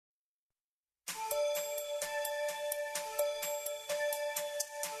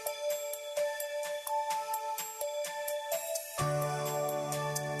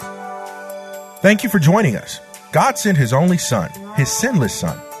Thank you for joining us. God sent his only son, his sinless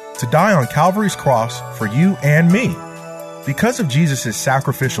son, to die on Calvary's cross for you and me. Because of Jesus'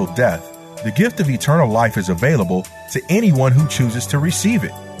 sacrificial death, the gift of eternal life is available to anyone who chooses to receive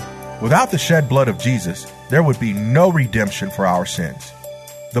it. Without the shed blood of Jesus, there would be no redemption for our sins.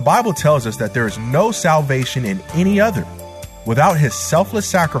 The Bible tells us that there is no salvation in any other. Without his selfless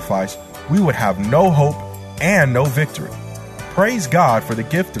sacrifice, we would have no hope and no victory. Praise God for the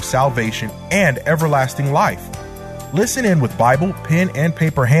gift of salvation and everlasting life. Listen in with Bible, pen, and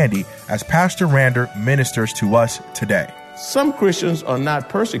paper handy as Pastor Rander ministers to us today. Some Christians are not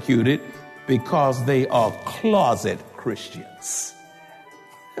persecuted because they are closet Christians.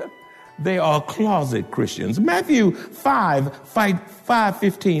 They are closet Christians. Matthew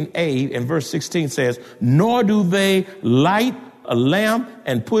 5:15a and verse 16 says, "Nor do they light a lamp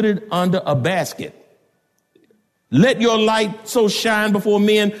and put it under a basket. Let your light so shine before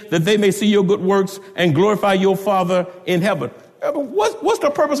men that they may see your good works and glorify your Father in heaven." What's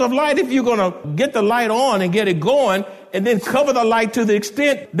the purpose of light if you're going to get the light on and get it going and then cover the light to the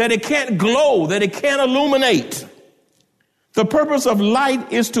extent that it can't glow, that it can't illuminate? The purpose of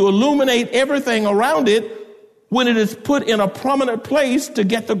light is to illuminate everything around it when it is put in a prominent place to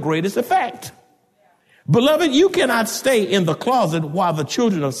get the greatest effect. Beloved, you cannot stay in the closet while the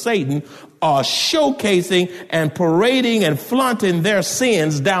children of Satan are showcasing and parading and flaunting their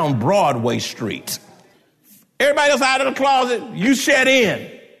sins down Broadway Street. Everybody else out of the closet, you shut in.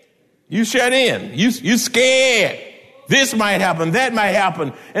 You shut in. You scared. This might happen, that might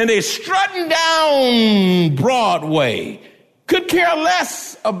happen. And they're strutting down Broadway. Could care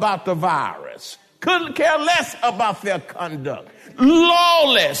less about the virus. Could care less about their conduct.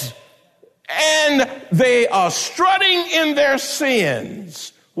 Lawless. And they are strutting in their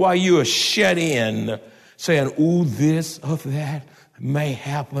sins while you are shut in, saying, "Ooh, this or that may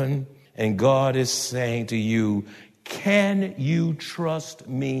happen." And God is saying to you, can you trust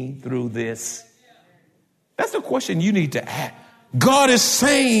me through this? That's the question you need to ask. God is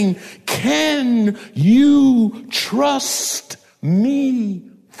saying, can you trust me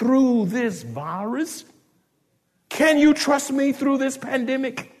through this virus? Can you trust me through this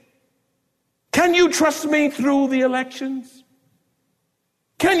pandemic? Can you trust me through the elections?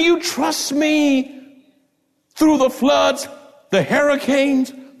 Can you trust me through the floods, the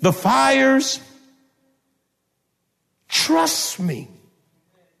hurricanes, the fires? Trust me.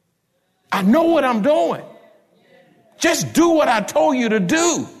 I know what I'm doing. Just do what I told you to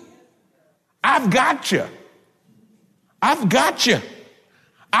do. I've got you. I've got you.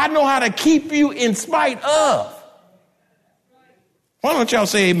 I know how to keep you in spite of. Why don't y'all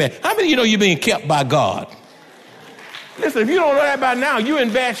say amen? How many of you know you're being kept by God? Listen, if you don't know that by now, you're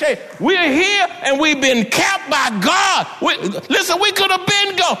in bad shape. We're here and we've been kept by God. Listen, we could have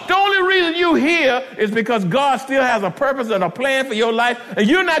been gone. The only reason you're here is because God still has a purpose and a plan for your life, and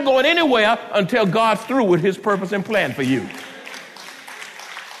you're not going anywhere until God's through with his purpose and plan for you.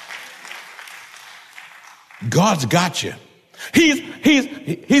 God's got you.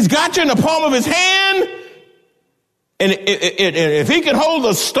 He's got you in the palm of his hand. And if he can hold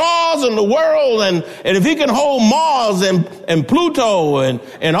the stars in the world, and if he can hold Mars and Pluto and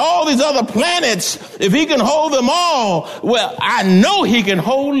all these other planets, if he can hold them all, well, I know he can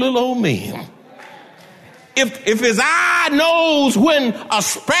hold little old me. If his eye knows when a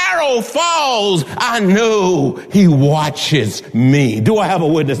sparrow falls, I know he watches me. Do I have a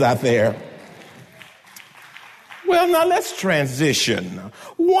witness out there? Well, now let's transition.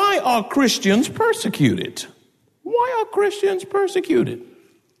 Why are Christians persecuted? Why are Christians persecuted?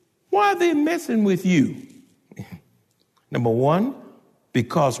 Why are they messing with you? Number one,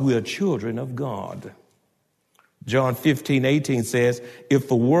 because we are children of God. John 15:18 says, if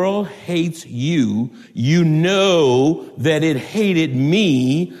the world hates you, you know that it hated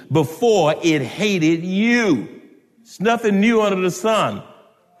me before it hated you. It's nothing new under the sun.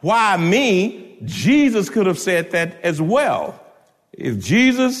 Why me? Jesus could have said that as well. If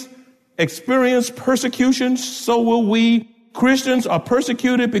Jesus experienced persecution, so will we. Christians are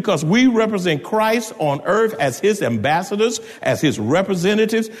persecuted because we represent Christ on earth as his ambassadors, as his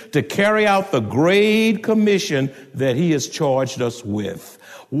representatives, to carry out the great commission that he has charged us with.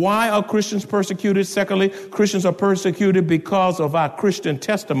 Why are Christians persecuted? Secondly, Christians are persecuted because of our Christian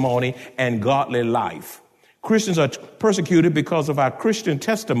testimony and godly life. Christians are persecuted because of our Christian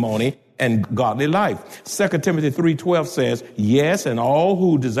testimony and godly life. 2 Timothy 3:12 says, yes, and all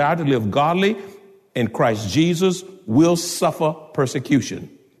who desire to live godly in Christ Jesus will suffer persecution.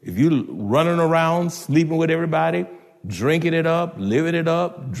 If you're running around, sleeping with everybody, drinking it up, living it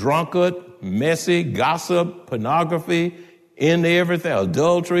up, drunkard, messy, gossip, pornography, into everything,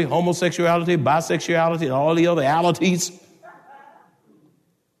 adultery, homosexuality, bisexuality, and all the other alities.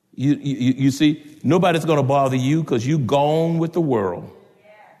 You see, nobody's going to bother you because you've gone with the world.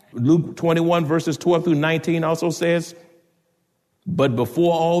 Luke 21 verses 12 through 19 also says, but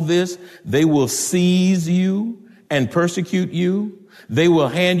before all this, they will seize you and persecute you. They will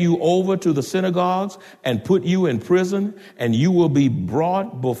hand you over to the synagogues and put you in prison, and you will be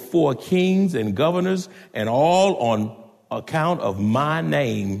brought before kings and governors, and all on account of my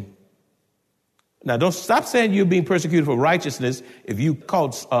name. Now, don't stop saying you're being persecuted for righteousness if you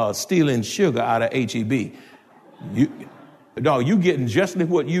caught stealing sugar out of HEB. You getting justly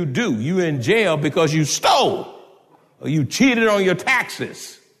what you do. You in jail because you stole or you cheated on your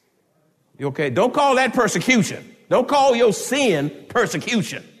taxes. Okay? Don't call that persecution. Don't call your sin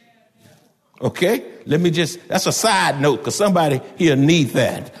persecution. Okay? That's a side note because somebody here needs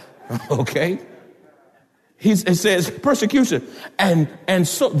that. Okay? It says persecution. And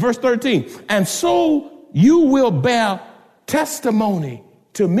so, verse 13, and so you will bear testimony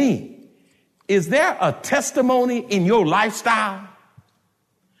to me. Is there a testimony in your lifestyle?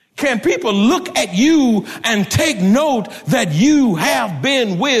 Can people look at you and take note that you have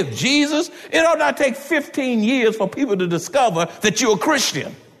been with Jesus? It ought not take 15 years for people to discover that you're a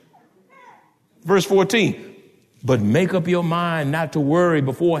Christian. Verse 14, but make up your mind not to worry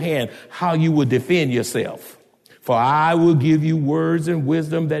beforehand how you will defend yourself. For I will give you words and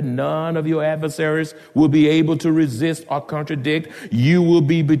wisdom that none of your adversaries will be able to resist or contradict. You will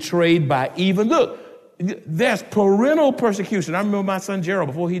be betrayed by even. Look, there's parental persecution. I remember my son Gerald,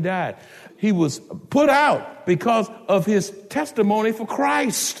 before he died, he was put out because of his testimony for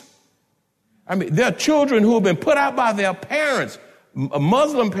Christ. I mean, there are children who have been put out by their parents,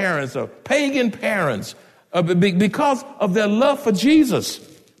 Muslim parents or pagan parents, because of their love for Jesus.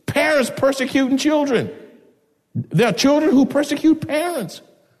 Parents persecuting children. There are children who persecute parents.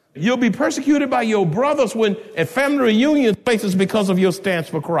 You'll be persecuted by your brothers when at family reunion places because of your stance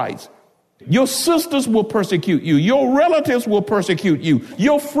for Christ. Your sisters will persecute you. Your relatives will persecute you.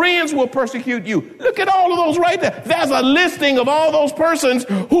 Your friends will persecute you. Look at all of those right there. There's a listing of all those persons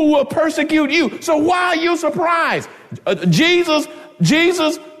who will persecute you. So why are you surprised? Jesus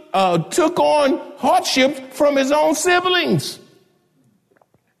took on hardship from his own siblings.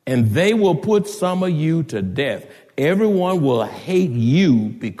 And they will put some of you to death. Everyone will hate you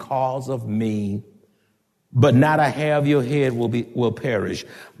because of me. But not a hair of your head will perish.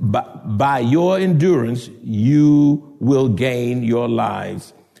 By your endurance, you will gain your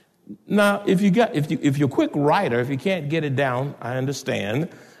lives. Now, if you're a quick writer, if you can't get it down, I understand.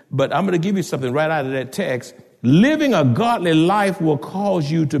 But I'm going to give you something right out of that text. Living a godly life will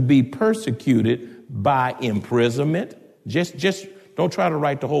cause you to be persecuted by imprisonment. Just don't try to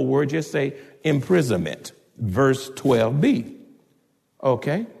write the whole word. Just say imprisonment. Verse 12b.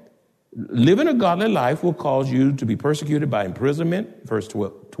 Okay. Living a godly life will cause you to be persecuted by imprisonment. Verse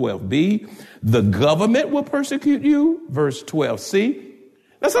 12b. The government will persecute you. Verse 12c.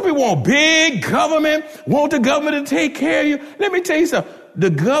 Now, some people want big government, want the government to take care of you. Let me tell you something. The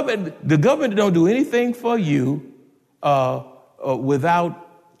government don't do anything for you without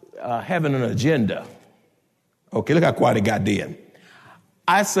having an agenda. Okay, look how quiet it got then.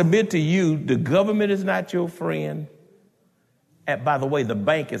 I submit to you, the government is not your friend. And by the way, the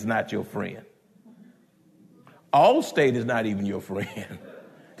bank is not your friend. Allstate is not even your friend.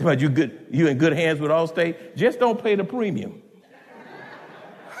 You in good hands with Allstate? Just don't pay the premium.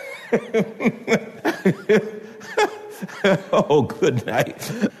 Oh, good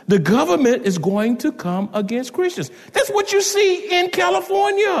night. The government is going to come against Christians. That's what you see in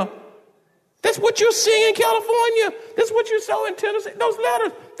California. That's what you're seeing in California. That's what you saw in Tennessee. Those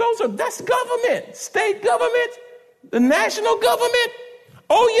letters, that's government, state government, the national government.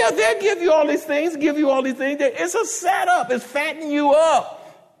 Oh, yeah, they'll give you all these things, It's a setup. It's fattening you up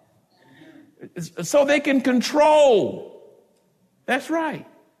so they can control. That's right.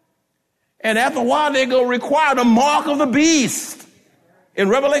 And after a while, they're going to require the mark of the beast in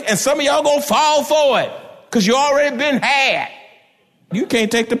Revelation. And some of y'all going to fall for it because you already been had. You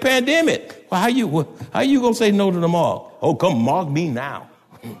can't take the pandemic. Well, how you going to say no to the mark? Oh, come mark me now.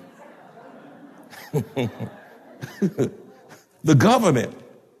 The government.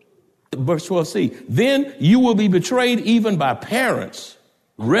 Verse 12c. Then you will be betrayed even by parents,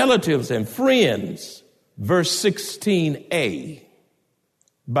 relatives, and friends. Verse 16a.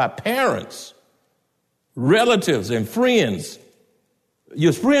 By parents, relatives, and friends.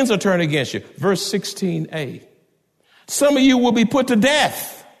 Your friends are turned against you. Verse 16a. Some of you will be put to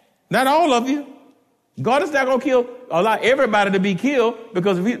death. Not all of you. God is not going to allow everybody to be killed,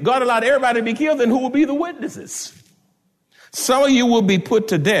 because if God allowed everybody to be killed, then who will be the witnesses? Some of you will be put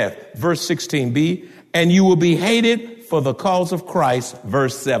to death, verse 16b, and you will be hated for the cause of Christ,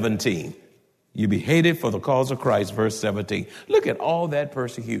 verse 17. You'll be hated for the cause of Christ, verse 17. Look at all that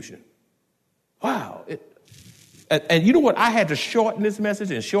persecution. Wow. And you know what? I had to shorten this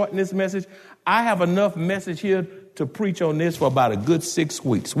message. I have enough message here to preach on this for about a good 6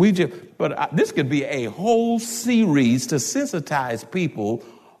 weeks. This could be a whole series to sensitize people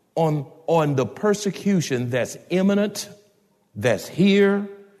on the persecution that's imminent, that's here,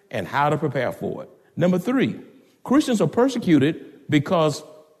 and how to prepare for it. Number 3, Christians are persecuted because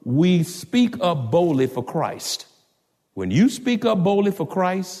we speak up boldly for Christ. When you speak up boldly for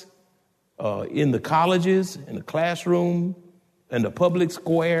Christ, in the colleges, in the classroom, in the public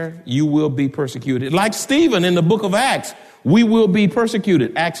square, you will be persecuted. Like Stephen in the book of Acts, we will be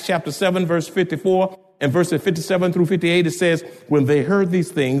persecuted. Acts chapter 7, verse 54 and verses 57 through 58, it says, when they heard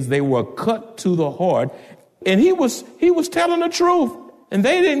these things, they were cut to the heart. And he was telling the truth. And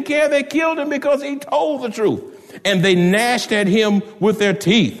they didn't care. They killed him because he told the truth. And they gnashed at him with their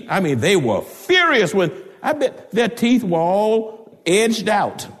teeth. I mean, they were furious I bet their teeth were all edged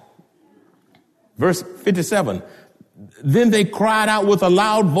out. Verse 57, then they cried out with a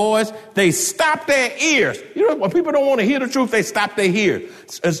loud voice. They stopped their ears. You know, when people don't want to hear the truth, they stop their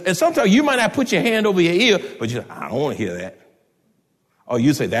ears. And sometimes you might not put your hand over your ear, but you say, I don't want to hear that. Or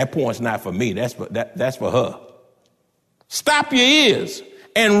you say, that point's not for me. That's for her. Stop your ears.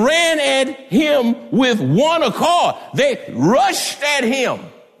 And ran at him with one accord. They rushed at him.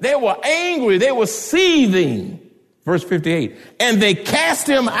 They were angry. They were seething. Verse 58, and they cast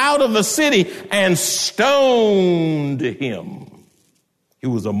him out of the city and stoned him. He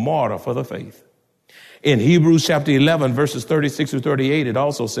was a martyr for the faith. In Hebrews chapter 11, verses 36 through 38, it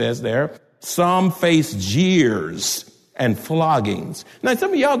also says there, some face jeers and floggings. Now,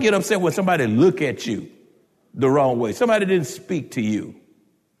 some of y'all get upset when somebody look at you the wrong way. Somebody didn't speak to you.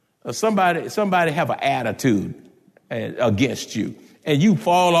 Or somebody have an attitude against you. And you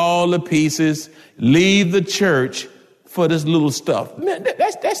fall all to pieces, leave the church for this little stuff. Man,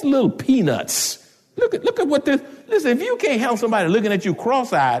 that's little peanuts. Look at what this. Listen, if you can't help somebody looking at you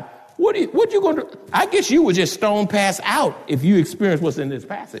cross-eyed, what you going to do? I guess you would just stone pass out if you experience what's in this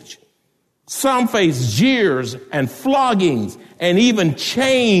passage. Some face jeers and floggings and even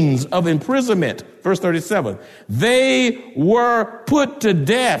chains of imprisonment. Verse 37. They were put to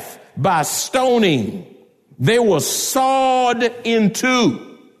death by stoning. They were sawed in two.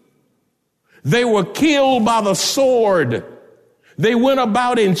 They were killed by the sword. They went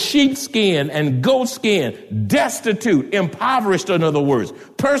about in sheepskin and goatskin, destitute, impoverished, in other words,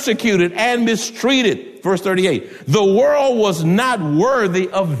 persecuted and mistreated. Verse 38. The world was not worthy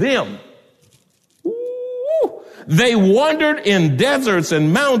of them. Ooh. They wandered in deserts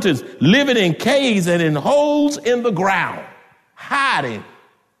and mountains, living in caves and in holes in the ground, hiding.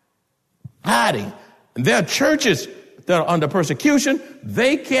 There are churches that are under persecution.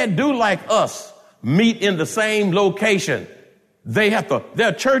 They can't do like us, meet in the same location. There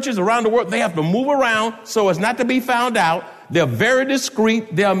are churches around the world, they have to move around so as not to be found out. They're very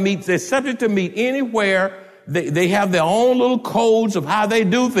discreet. They're subject to meet anywhere. They have their own little codes of how they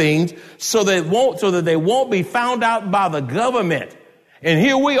do things so that they won't be found out by the government. And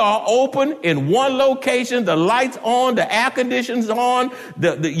here we are open in one location, the lights on, the air conditioning's on,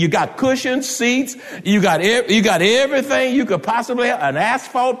 you got cushioned seats, you got everything you could possibly have, an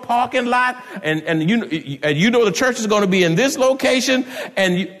asphalt parking lot, and you know the church is going to be in this location,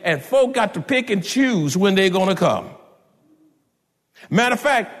 and folk got to pick and choose when they're going to come. Matter of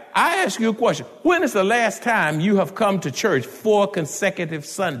fact, I ask you a question. When is the last time you have come to church 4 consecutive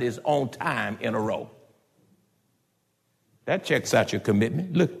Sundays on time in a row? That checks out your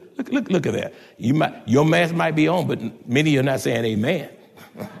commitment. Look at that. Your mask might be on, but many of you are not saying amen.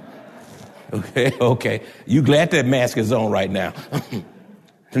 Okay. You glad that mask is on right now.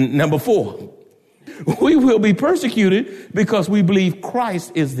 Number 4, we will be persecuted because we believe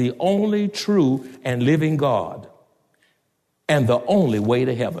Christ is the only true and living God and the only way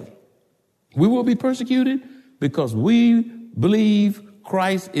to heaven. We will be persecuted because we believe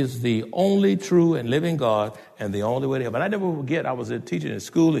Christ is the only true and living God and the only way to heaven. I never forget, I was teaching in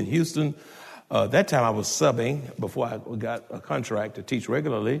school in Houston. That time I was subbing before I got a contract to teach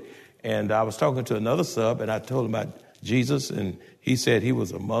regularly. And I was talking to another sub, and I told him about Jesus, and he said he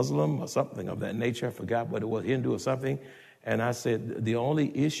was a Muslim or something of that nature. I forgot what it was, Hindu or something. And I said, the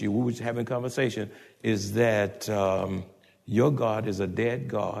only issue, we were just having a conversation, is that your God is a dead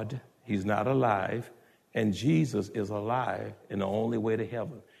God. He's not alive. And Jesus is alive and the only way to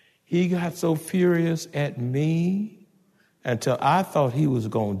heaven. He got so furious at me until I thought he was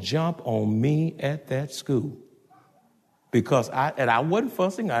going to jump on me at that school. Because I wasn't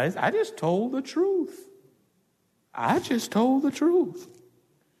fussing. I just told the truth. I just told the truth.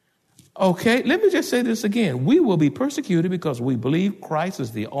 Okay, let me just say this again. We will be persecuted because we believe Christ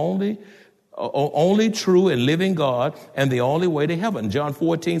is the only true and living God and the only way to heaven. John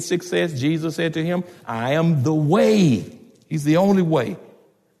 14:6 says, Jesus said to him, I am the way. He's the only way.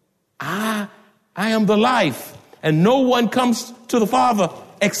 I am the life, and no one comes to the Father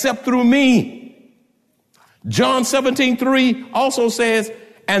except through me. John 17:3 also says,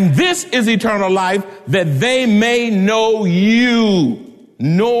 and this is eternal life, that they may know you.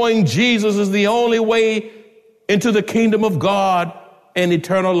 Knowing Jesus is the only way into the kingdom of God and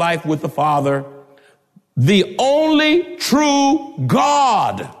eternal life with the Father. The only true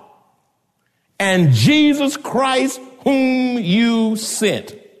God and Jesus Christ whom you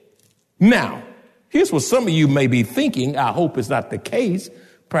sent. Now, here's what some of you may be thinking. I hope it's not the case.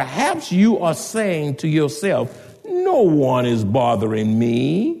 Perhaps you are saying to yourself, no one is bothering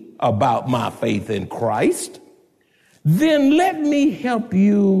me about my faith in Christ. Then let me help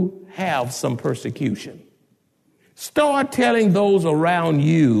you have some persecution. Start telling those around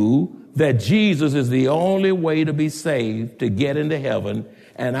you that Jesus is the only way to be saved, to get into heaven,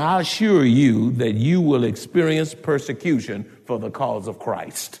 and I assure you that you will experience persecution for the cause of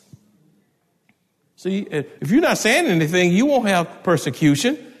Christ. See, if you're not saying anything, you won't have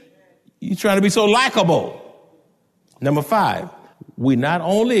persecution. You're trying to be so likable. Number 5, we not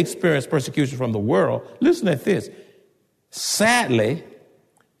only experience persecution from the world, listen at this. Sadly,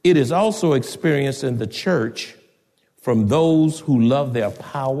 it is also experienced in the church from those who love their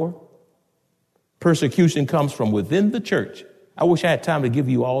power. Persecution comes from within the church. I wish I had time to give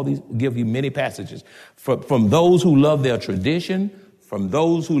you many passages. From those who love their tradition, from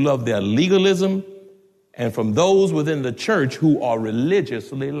those who love their legalism, and from those within the church who are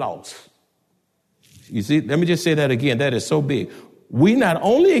religiously lost. You see, let me just say that again. That is so big. We not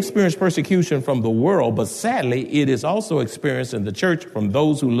only experience persecution from the world, but sadly, it is also experienced in the church from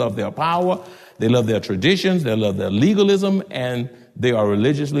those who love their power, they love their traditions, they love their legalism, and they are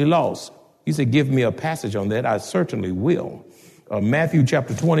religiously lost. You say, give me a passage on that. I certainly will. Matthew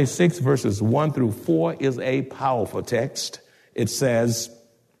chapter 26, verses 1 through 4 is a powerful text. It says,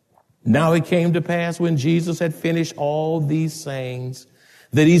 now it came to pass when Jesus had finished all these sayings,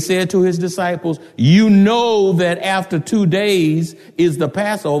 that he said to his disciples, you know that after 2 days is the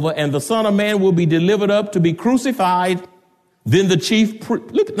Passover, and the Son of Man will be delivered up to be crucified. Then the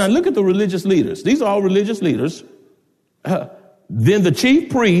look at the religious leaders. These are all religious leaders. Then the chief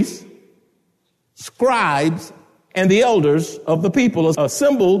priests, scribes, and the elders of the people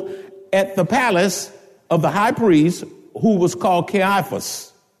assembled at the palace of the high priest, who was called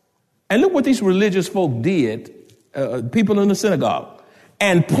Caiaphas. And look what these religious folk did, people in the synagogue.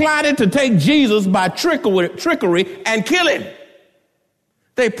 And plotted to take Jesus by trickery and kill him.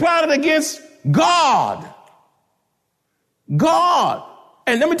 They plotted against God. God.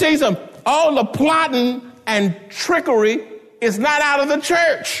 And let me tell you something. All the plotting and trickery is not out of the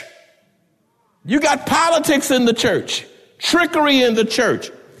church. You got politics in the church, trickery in the church,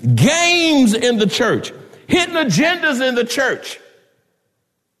 games in the church, hidden agendas in the church.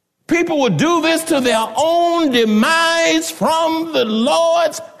 People would do this to their own demise from the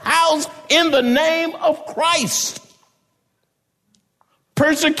Lord's house in the name of Christ.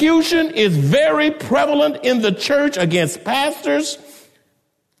 Persecution is very prevalent in the church against pastors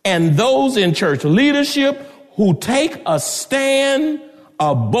and those in church leadership who take a stand,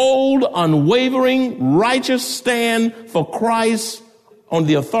 a bold, unwavering, righteous stand for Christ on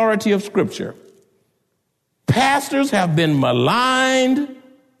the authority of Scripture. Pastors have been maligned.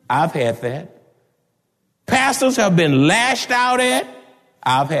 I've had that. Pastors have been lashed out at.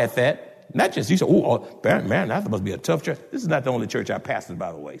 I've had that. Not just, you say, oh, man, that must be a tough church. This is not the only church I pastored,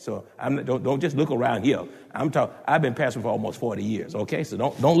 by the way. So don't just look around here. I've been pastoring for almost 40 years, okay? So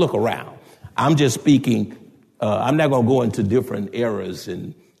don't look around. I'm just speaking. I'm not going to go into different eras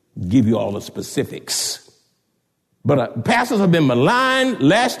and give you all the specifics. But pastors have been maligned,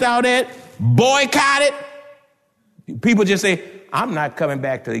 lashed out at, boycotted. People just say, I'm not coming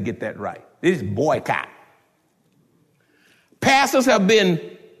back till they get that right. This is boycott. Pastors have been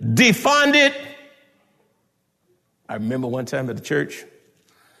defunded. I remember one time at the church,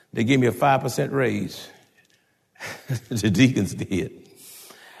 they gave me a 5% raise. The deacons did.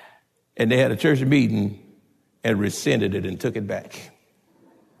 And they had a church meeting and rescinded it and took it back.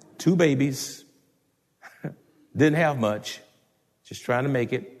 2 babies, didn't have much, just trying to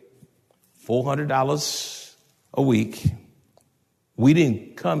make it, $400 a week. We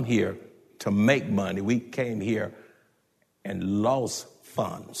didn't come here to make money. We came here and lost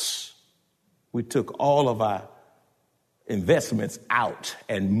funds. We took all of our investments out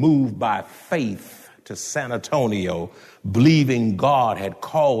and moved by faith to San Antonio, believing God had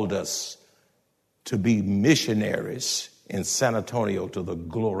called us to be missionaries in San Antonio to the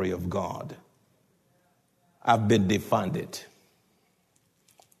glory of God. I've been defunded.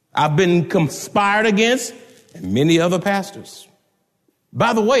 I've been conspired against, and many other pastors.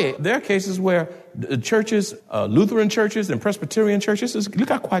 By the way, there are cases where the churches, Lutheran churches and Presbyterian churches, look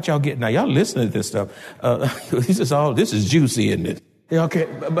how quiet y'all get now. Y'all listening to this stuff. This is juicy, isn't it? Yeah, okay,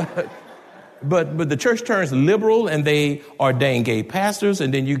 but the church turns liberal and they ordain gay pastors,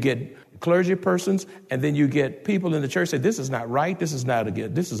 and then you get clergy persons, and then you get people in the church say, this is not right, this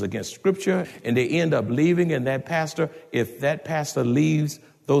is against Scripture, and they end up leaving, and if that pastor leaves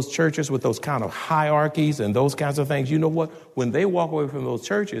those churches with those kind of hierarchies and those kinds of things, you know what? When they walk away from those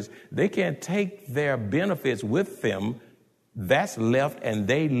churches, they can't take their benefits with them. That's left, and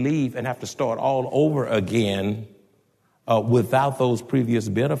they leave and have to start all over again without those previous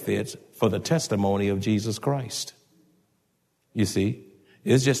benefits for the testimony of Jesus Christ. You see?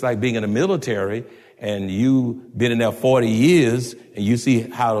 It's just like being in the military and you've been in there 40 years and you see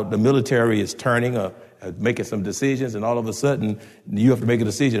how the military is turning or making some decisions, and all of a sudden you have to make a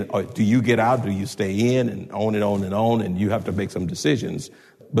decision. Or do you get out? Do you stay in? And on and on and on, and you have to make some decisions.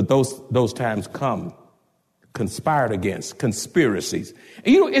 But those times come. Conspired against, conspiracies.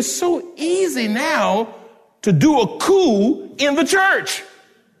 And it's so easy now to do a coup in the church.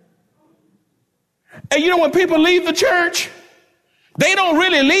 And when people leave the church, they don't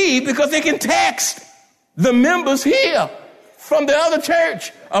really leave because they can text the members here from the other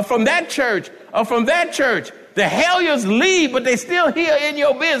church or from that church or from that church. The hellions leave, but they still here in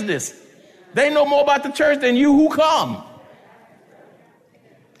your business. They know more about the church than you who come.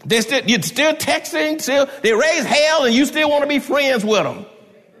 You're still texting, they raise hell, and you still want to be friends with them.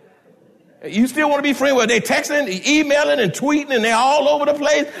 You still want to be friends with them. They texting, emailing, and tweeting, and they're all over the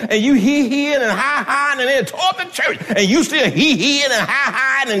place, and you hee-heeing and hi-hiing, and they're toward the church, and you still hee-heeing and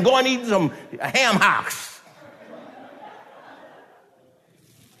hi-hiing and going to eat some ham hocks.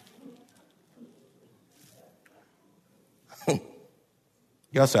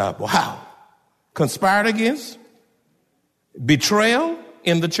 Y'all say, wow. Conspired against, betrayal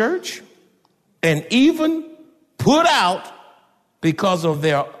in the church, and even put out because of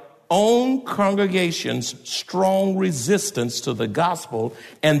their own congregation's strong resistance to the gospel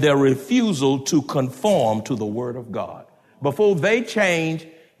and their refusal to conform to the word of God. Before they change,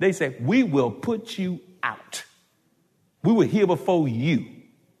 they say, we will put you out. We were here before you.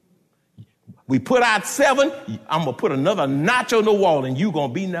 We put out 7, I'm going to put another notch on the wall, and you're going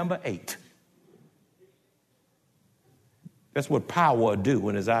to be number 8. That's what power will do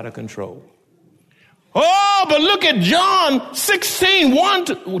when it's out of control. Oh, but look at John 16,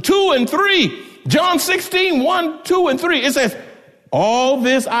 1, 2, and 3. John 16, 1, 2, and 3. It says, all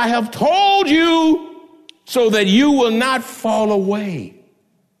this I have told you so that you will not fall away.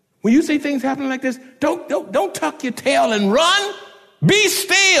 When you see things happening like this, don't tuck your tail and run. Be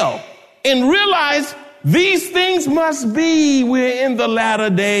still and realize these things must be. We're in the latter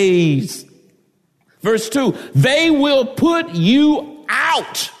days. Verse 2, they will put you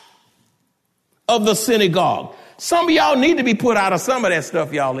out of the synagogue. Some of y'all need to be put out of some of that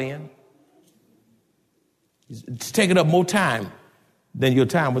stuff y'all in. It's taking up more time than your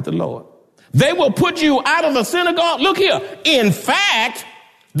time with the Lord. They will put you out of the synagogue. Look here. In fact,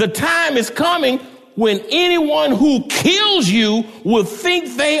 the time is coming when anyone who kills you will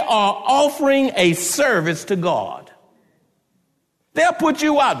think they are offering a service to God. They'll put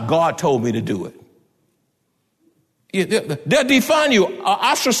you out. God told me to do it. They'll defund you,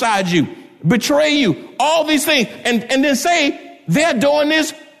 ostracize you, betray you, all these things, and then say they're doing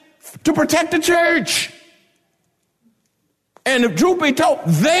this to protect the church. And if truth be told,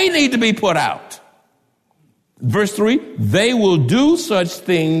 they need to be put out. Verse 3, they will do such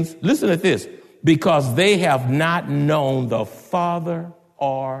things, listen to this, because they have not known the Father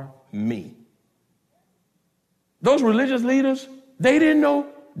or me. Those religious leaders, they didn't know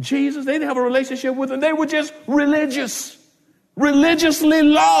Jesus. They didn't have a relationship with him. They were just religiously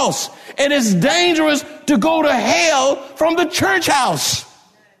lost. And it's dangerous to go to hell from the church house.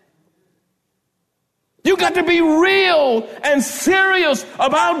 You got to be real and serious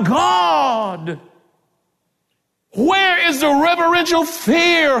about God. Where is the reverential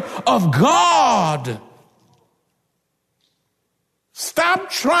fear of God? Stop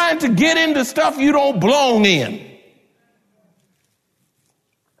trying to get into stuff you don't belong in.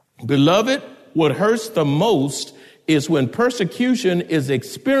 Beloved, what hurts the most is when persecution is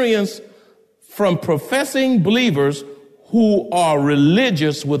experienced from professing believers who are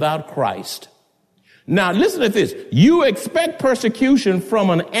religious without Christ. Now, listen to this. You expect persecution from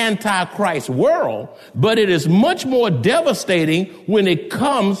an antichrist world, but it is much more devastating when it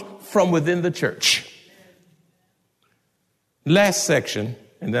comes from within the church. Last section,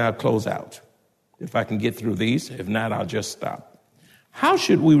 and then I'll close out. If I can get through these. If not, I'll just stop. How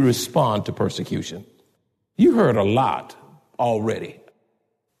should we respond to persecution? You heard a lot already.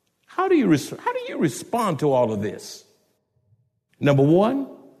 How do you respond to all of this? Number one,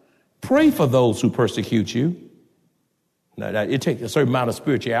 pray for those who persecute you. Now, it takes a certain amount of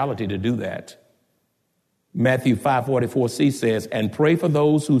spirituality to do that. Matthew 5:44c says, and pray for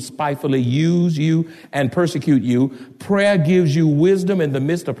those who spitefully use you and persecute you. Prayer gives you wisdom in the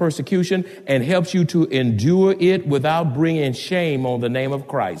midst of persecution and helps you to endure it without bringing shame on the name of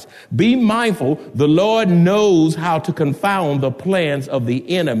Christ. Be mindful, the Lord knows how to confound the plans of the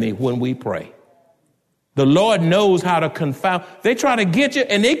enemy when we pray. The Lord knows how to confound. They try to get you,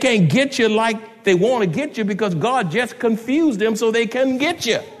 and they can't get you like they want to get you because God just confused them so they can get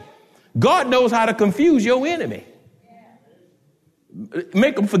you. God knows how to confuse your enemy.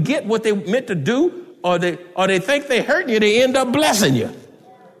 Make them forget what they meant to do, or they think they're hurting you, they end up blessing you.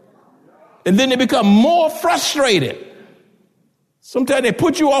 And then they become more frustrated. Sometimes they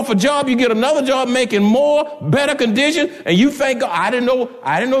put you off a job, you get another job making more, better conditions, and you think, I didn't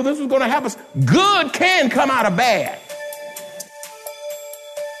know this was going to happen. Good can come out of bad.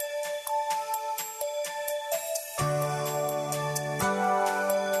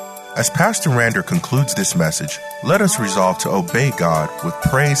 As Pastor Rander concludes this message, let us resolve to obey God with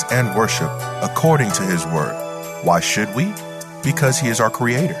praise and worship according to his word. Why should we? Because he is our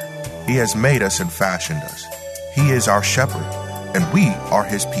creator. He has made us and fashioned us. He is our shepherd, and we are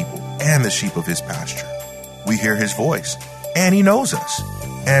his people and the sheep of his pasture. We hear his voice, and he knows us,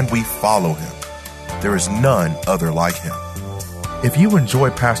 and we follow him. There is none other like him. If you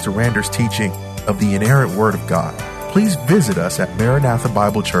enjoy Pastor Rander's teaching of the inerrant word of God, please visit us at Maranatha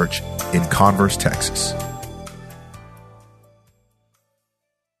Bible Church in Converse, Texas.